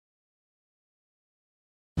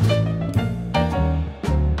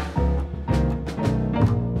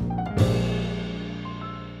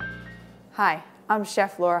Hi, I'm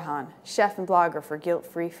Chef Laura Hahn, chef and blogger for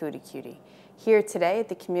Guilt-Free Foodie Cutie, here today at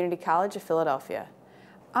the Community College of Philadelphia.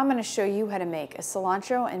 I'm going to show you how to make a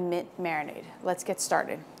cilantro and mint marinade. Let's get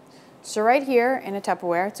started. So right here in a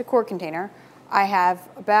Tupperware, it's a quart container, I have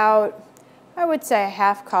about, I would say, a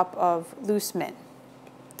half cup of loose mint.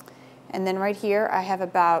 And then right here I have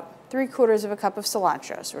about 3/4 of a cup of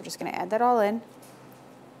cilantro. So we're just going to add that all in.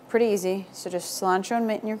 Pretty easy. So just cilantro and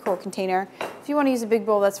mint in your quart container. If you want to use a big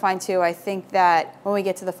bowl, that's fine too. I think that when we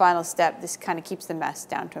get to the final step, this kind of keeps the mess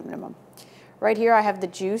down to a minimum. Right here I have the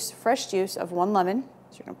juice, fresh juice of 1 lemon.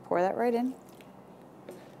 So you're going to pour that right in.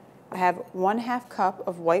 I have 1/2 cup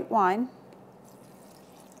of white wine.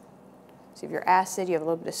 So you have your acid, you have a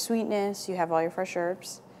little bit of sweetness, you have all your fresh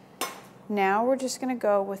herbs. Now we're just going to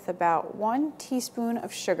go with about 1 teaspoon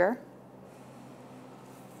of sugar,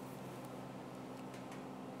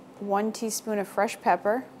 1 teaspoon of fresh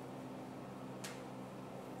pepper,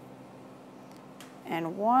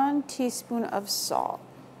 and 1 teaspoon of salt.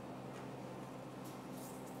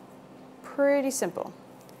 Pretty simple.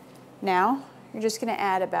 Now you're just going to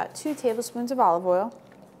add about 2 tablespoons of olive oil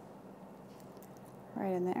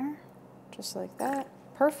right in there, just like that.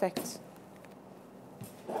 Perfect.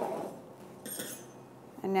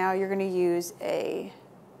 And now you're going to use a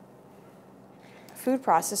food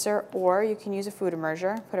processor, or you can use a food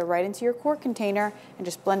immerser. Put it right into your quart container and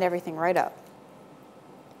just blend everything right up.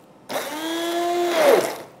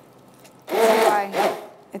 That's why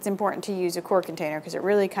it's important to use a quart container, because it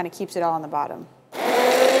really kind of keeps it all on the bottom.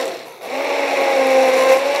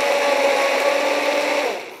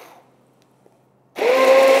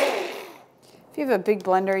 If you have a big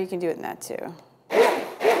blender, you can do it in that too.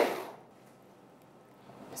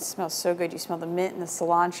 It smells so good. You smell the mint and the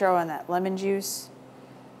cilantro and that lemon juice.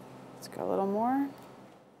 Let's go a little more.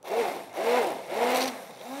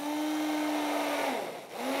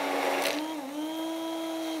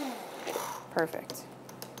 Perfect.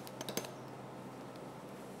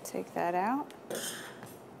 Take that out.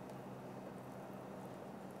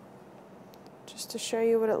 Just to show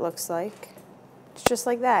you what it looks like. It's just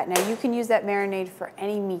like that. Now you can use that marinade for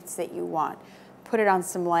any meats that you want. Put it on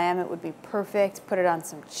some lamb, it would be perfect. Put it on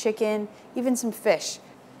some chicken, even some fish.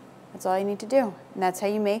 That's all you need to do. And that's how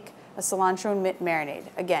you make a cilantro and mint marinade.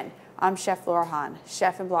 Again, I'm Chef Laura Hahn,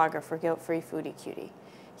 chef and blogger for Guilt-Free Foodie Cutie,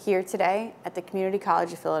 here today at the Community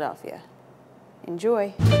College of Philadelphia.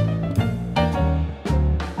 Enjoy.